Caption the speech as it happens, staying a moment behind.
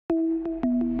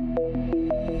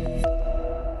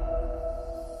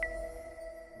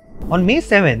On May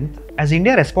 7th, as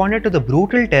India responded to the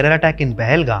brutal terror attack in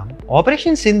Pahalgam,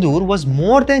 Operation Sindoor was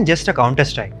more than just a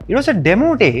counter-strike. It was a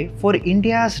demo day for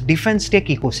India's defense tech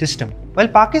ecosystem. While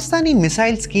Pakistani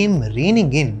missiles came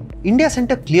raining in, India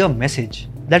sent a clear message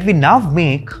that we now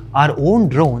make our own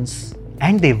drones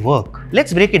and they work.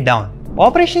 Let's break it down.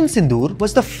 Operation Sindoor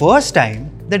was the first time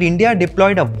that India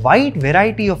deployed a wide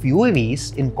variety of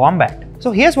UAVs in combat. So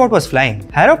here's what was flying.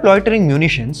 Loitering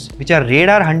munitions, which are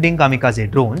radar hunting kamikaze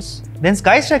drones, then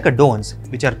SkyStriker drones,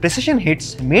 which are precision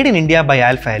hits made in India by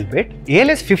Alpha Elbit,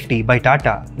 ALS-50 by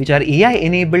Tata, which are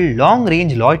AI-enabled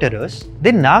long-range loiterers,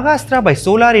 then Nagastra by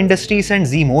Solar Industries and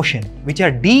Z-Motion, which are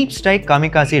deep strike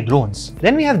kamikaze drones.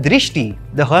 Then we have Drishti,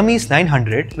 the Hermes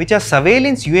 900, which are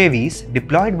surveillance UAVs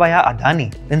deployed via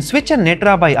Adani. Then Switch and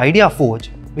Netra by IdeaForge,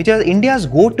 which are India's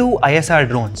go-to ISR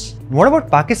drones. What about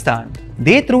Pakistan?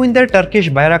 They threw in their Turkish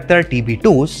Bayraktar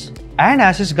TB2s and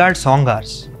Ashes Guard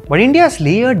Songars. But India's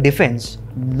layered defense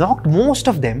knocked most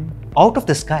of them out of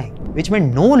the sky, which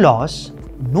meant no loss,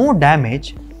 no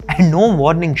damage, and no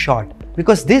warning shot.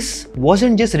 Because this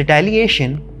wasn't just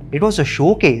retaliation, it was a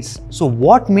showcase. So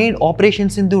what made Operation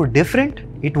Sindoor different?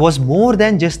 It was more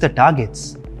than just the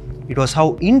targets. It was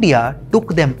how India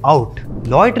took them out.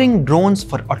 Loitering drones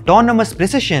for autonomous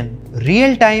precision,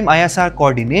 real-time ISR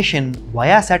coordination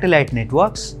via satellite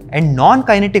networks, and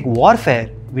non-kinetic warfare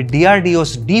with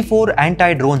DRDO's D4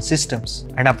 anti-drone systems,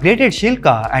 and upgraded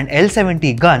Shilka and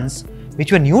L-70 guns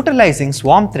which were neutralizing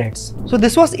swarm threats. So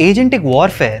this was agentic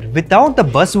warfare without the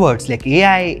buzzwords like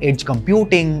AI, edge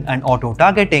computing and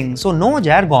auto-targeting, so no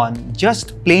jargon,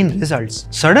 just plain results.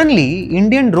 Suddenly,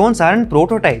 Indian drones aren't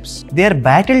prototypes, they are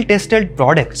battle-tested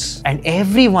products, and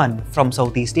everyone from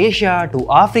Southeast Asia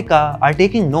to Africa are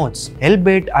taking notes.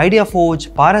 Elbit,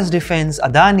 IdeaForge, Paras Defense,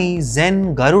 Adani,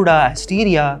 Zen, Garuda,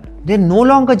 Asteria, they're no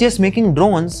longer just making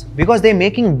drones because they're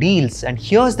making deals, and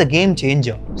here's the game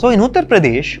changer. So in Uttar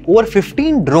Pradesh, over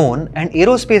 15 drone and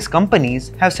aerospace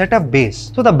companies have set up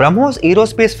base. So the BrahMos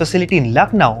aerospace facility in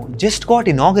Lucknow just got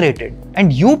inaugurated,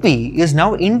 and UP is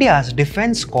now India's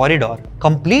defense corridor,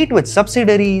 complete with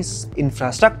subsidiaries,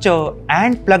 infrastructure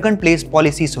and plug-and-place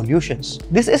policy solutions.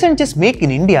 This isn't just make in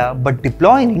India, but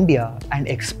deploy in India and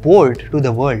export to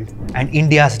the world. And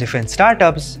India's defense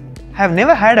startups have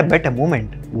never had a better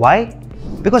moment. Why?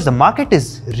 Because the market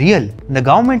is real, the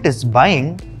government is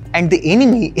buying, and the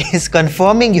enemy is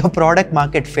confirming your product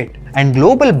market fit. And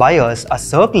global buyers are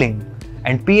circling,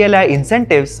 and PLI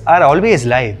incentives are always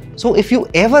live. So if you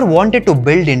ever wanted to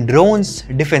build in drones,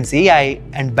 defense AI,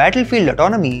 and battlefield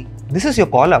autonomy, this is your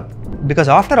call up. Because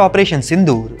after Operation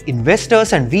Sindoor,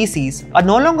 investors and VCs are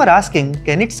no longer asking,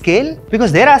 can it scale?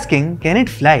 Because they're asking, can it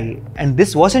fly? And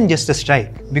this wasn't just a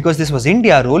strike, because this was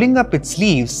India rolling up its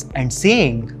sleeves and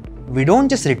saying, we don't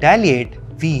just retaliate,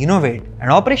 we innovate.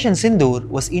 And Operation Sindoor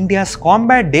was India's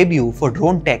combat debut for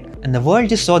drone tech, and the world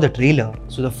just saw the trailer.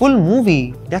 So the full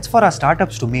movie, that's for our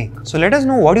startups to make. So let us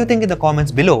know what you think in the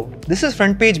comments below. This is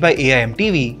Front Page by AIM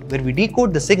TV, where we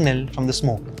decode the signal from the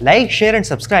smoke. Like, share and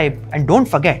subscribe, and don't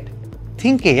forget,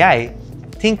 think AI,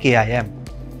 think AIM.